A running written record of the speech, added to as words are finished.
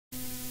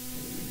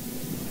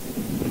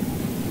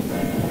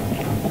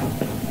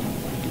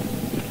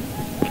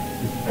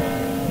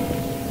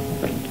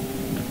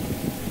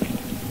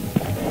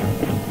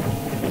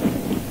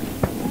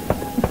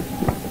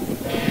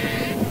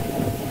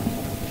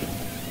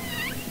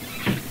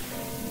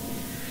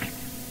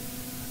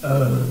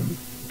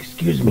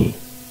Excuse me.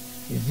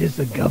 Is this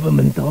a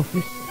government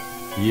office?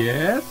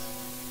 Yes?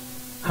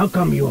 How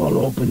come you all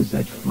open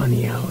such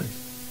funny hours?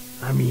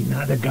 I mean,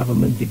 other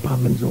government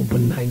departments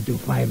open 9 to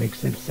 5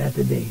 except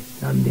Saturday,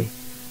 Sunday.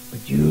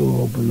 But you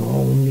open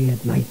only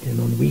at night and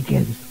on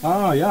weekends.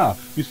 Ah, yeah.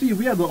 You see,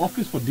 we are the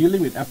office for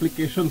dealing with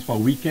applications for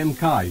weekend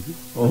car.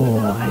 Oh,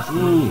 I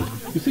see.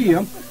 You see,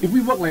 if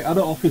we work like other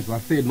offices,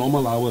 say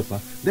normal hours,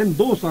 then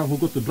those who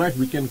go to drive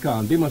weekend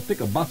car, they must take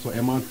a bus or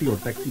MRT or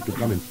taxi to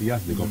come and see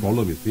us. They got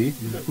problem, you see,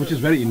 which is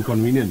very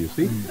inconvenient, you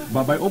see.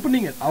 But by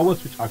opening at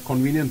hours which are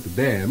convenient to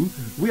them,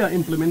 we are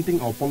implementing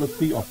our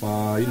policy of,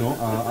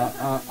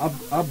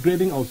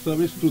 upgrading our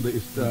service to the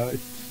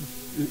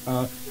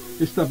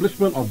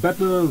establishment of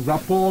better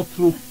rapport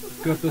through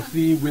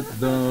courtesy with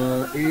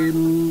the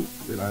aim...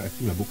 Wait, I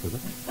see my book first.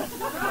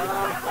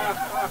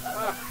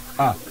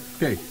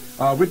 Okay.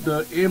 With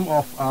the aim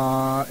of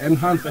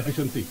enhanced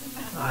efficiency.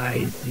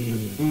 I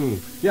see.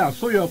 Yeah,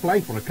 so you're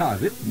applying for a car,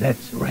 is it?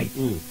 That's right.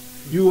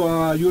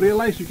 You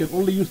realize you can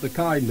only use the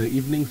car in the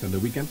evenings and the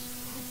weekends?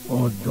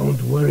 Oh,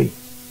 don't worry.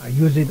 I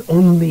use it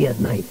only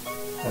at night,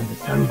 when the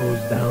sun goes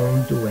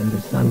down to when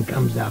the sun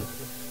comes up.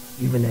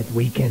 Even at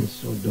weekends,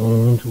 so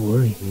don't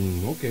worry.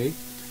 Okay.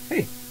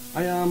 Hey,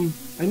 I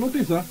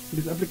noticed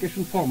this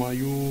application form,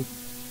 you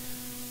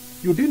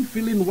didn't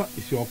fill in what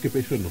is your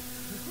occupation.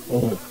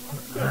 Oh,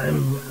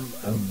 I'm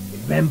a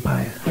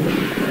vampire.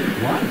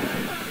 What?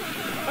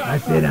 I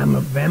said I'm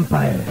a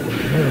vampire.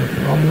 Is there a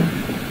problem?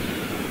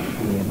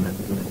 Yeah, not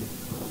good. I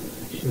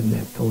shouldn't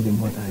have told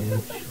him what I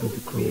am sure to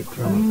create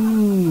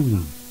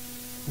trouble.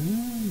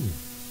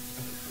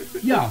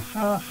 Yeah,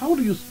 how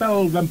do you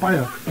spell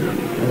vampire?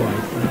 Oh, I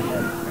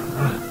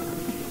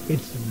see.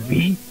 It's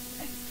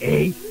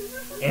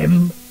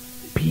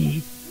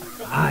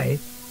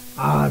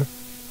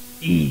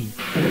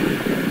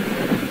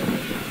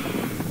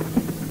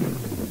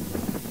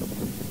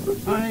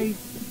VAMPIRE.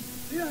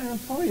 I'm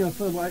sorry,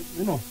 sir, but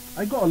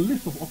I got a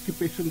list of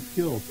occupations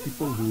here of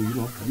people who,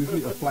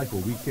 usually apply for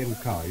weekend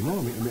car, I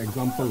mean,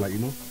 example like,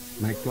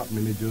 nightclub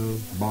manager,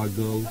 bar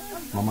girl,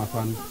 mama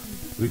son,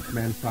 rich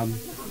man's son,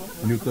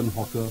 Newton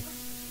hawker,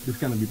 this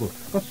kind of people.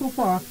 But so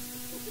far,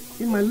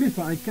 in my list,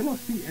 I cannot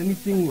see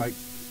anything like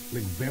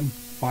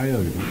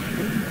vampire,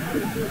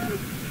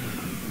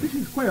 This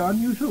is quite an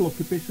unusual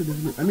occupation,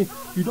 isn't it? I mean,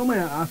 you don't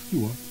mind I ask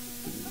you,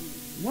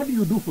 what do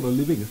you do for a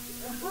living?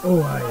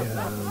 Oh,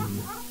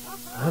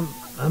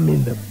 I'm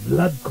in the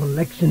blood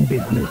collection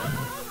business.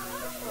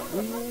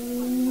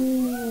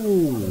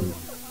 Oh,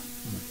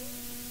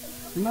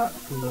 blood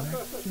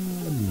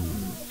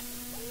collection.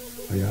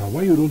 Yeah,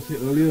 why you don't say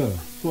earlier?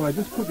 So I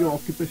just put your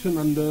occupation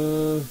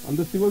under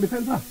civil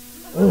defense,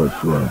 Oh,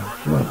 sure.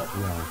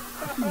 Yeah.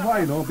 See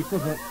why,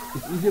 because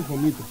it's easier for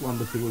me to put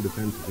under civil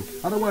defense.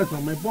 Otherwise,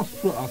 my boss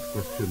sure ask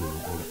questions.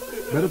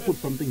 Better put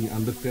something you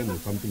understand or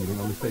something you don't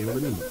understand. You know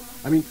what I mean?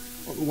 I mean,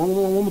 one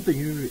more thing.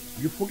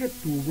 You forget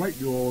to write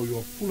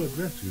your full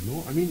address.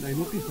 I mean, I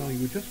noticed now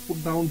you just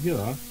put down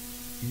here,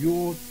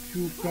 Yio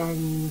Chu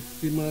Kang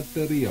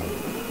Cemetery.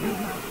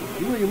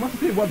 You must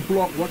say what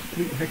block, what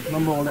street, hex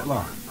number, all that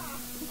lah.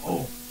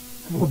 Oh,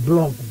 for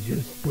block,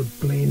 just put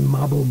plain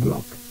marble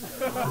block.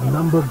 The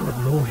number got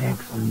no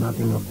hex and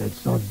nothing of that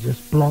sort,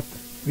 just plot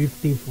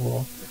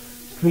 54.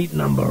 Street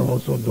number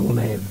also don't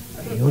have.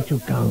 Yio Chu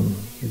Kang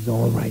is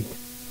alright.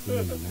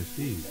 I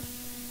see.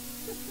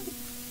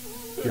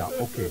 Yeah,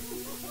 okay.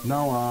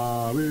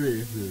 Now,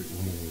 wait.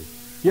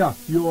 Yeah,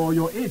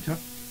 your age,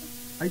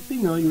 I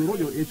think you wrote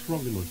your age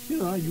wrong,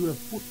 Here, you have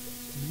put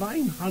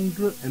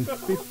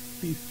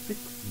 956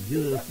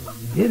 years.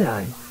 Did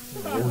I?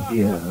 Oh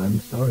dear,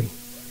 I'm sorry.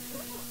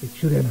 It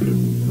should have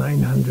been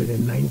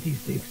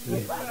 996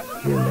 years.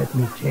 Here, let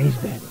me change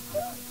that.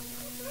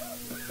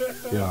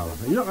 Yeah,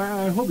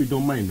 I hope you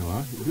don't mind,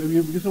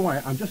 Because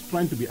why? I'm just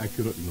trying to be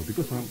accurate,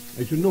 because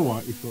as you know,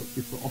 it's an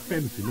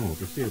offense,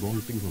 to say wrong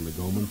things on the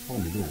government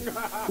form,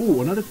 Oh,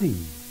 another thing.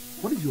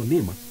 What is your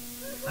name,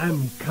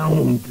 I'm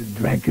Count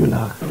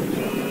Dracula. You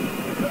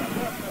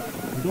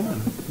don't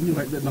mind? Can you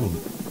write that down?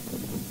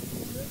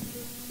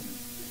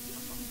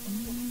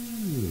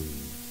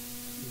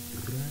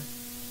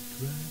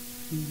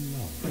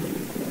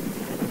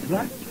 Dracula.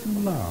 First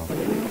time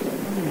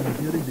I'm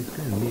hearing this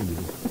kind of name,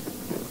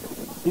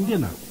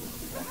 Indian,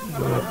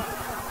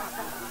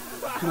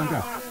 Sri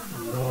Lanka?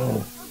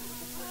 No.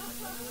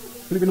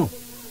 Filipino?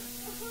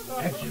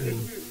 Actually,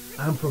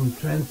 I'm from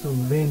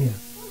Transylvania,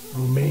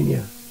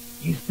 Romania,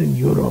 Eastern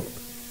Europe.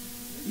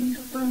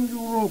 Eastern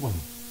Europe?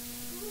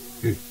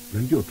 Hey,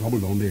 plenty of trouble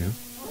down there.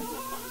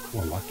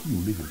 Well, lucky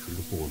you live in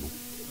Singapore,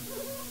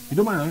 You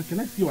don't mind, Can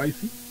I see your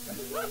IC?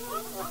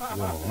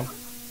 Wow,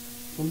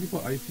 Some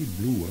people IC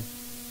blue,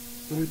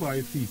 Some people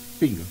IC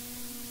pink,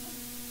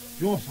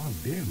 Yours are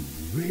damn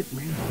red,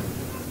 man.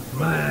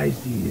 My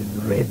IC is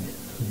red,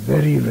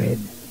 very red.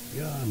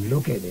 Yeah,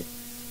 Look at it.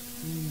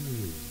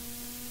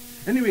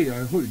 Anyway,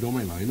 I hope you don't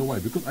mind. You know why?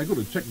 Because I got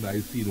to check the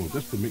IC,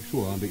 just to make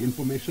sure the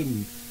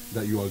information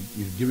that you are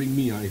is giving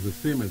me is the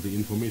same as the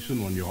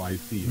information on your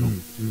IC. You know,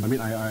 I mean,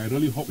 I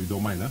really hope you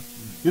don't mind.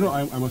 You know,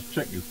 I must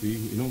check. You see,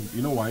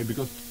 you know why?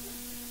 Because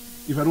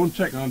if I don't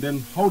check, then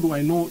how do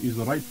I know if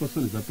the right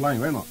person is applying?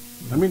 Why not?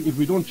 I mean, if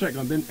we don't check,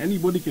 then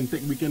anybody can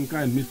take weekend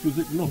car and misuse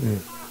it. You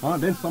know,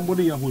 then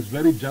somebody who's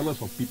very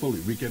jealous of people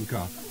with weekend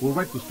car will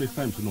write to Space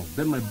Times. You know,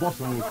 then my boss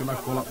will cannot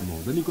call up. You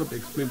know, then you got to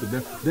explain to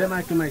them. Then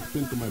I can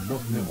explain to my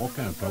boss. All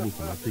kind of trouble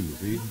for nothing. You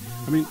see,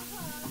 I mean.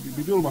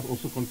 People must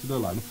also consider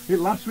hey,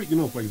 last week,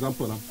 for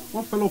example,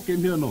 one fellow came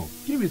here,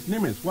 give his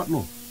name as what,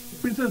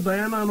 Princess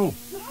Diana,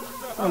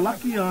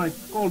 lucky I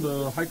called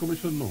the High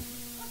Commission,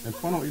 and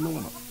found out,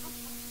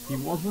 he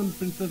wasn't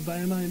Princess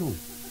Diana,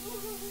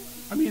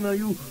 I mean,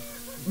 you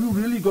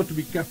really got to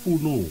be careful,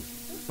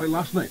 Like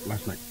last night,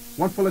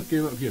 one fella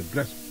came up here,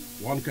 dressed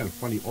one kind of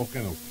funny, all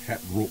kind of hat,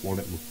 robe, all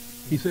that,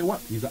 He said, what?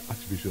 He's an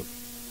archbishop.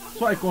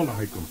 So I called the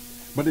High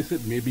Commission, but they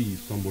said maybe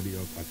he's somebody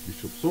else,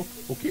 archbishop. So,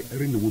 okay, I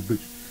ring the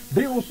Woodbridge.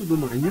 They also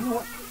don't know. And you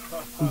know what?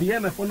 In the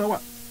end, I found out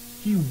what?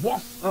 He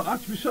was an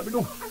archbishop,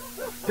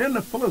 Then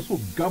the fellow is so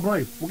gabra,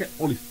 he forget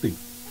all his things.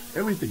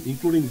 Everything,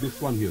 including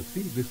this one here.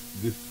 See, this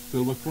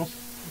silver cross?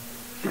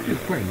 It is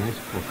quite a nice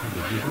cross.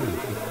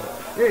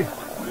 Hey,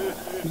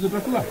 Mr.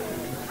 Dracula.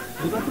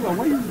 Mr. Dracula,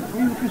 why are you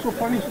looking so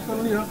funny so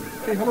suddenly,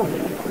 Hey, hello.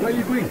 Where are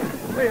you going?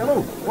 Hey,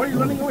 hello. Why are you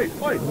running away?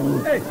 Oi,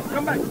 hey,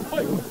 come back.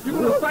 Oi, you're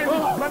going to sign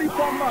this bloody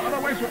form,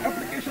 otherwise your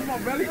application not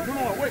valid.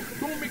 No, wait,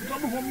 don't make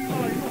trouble for me,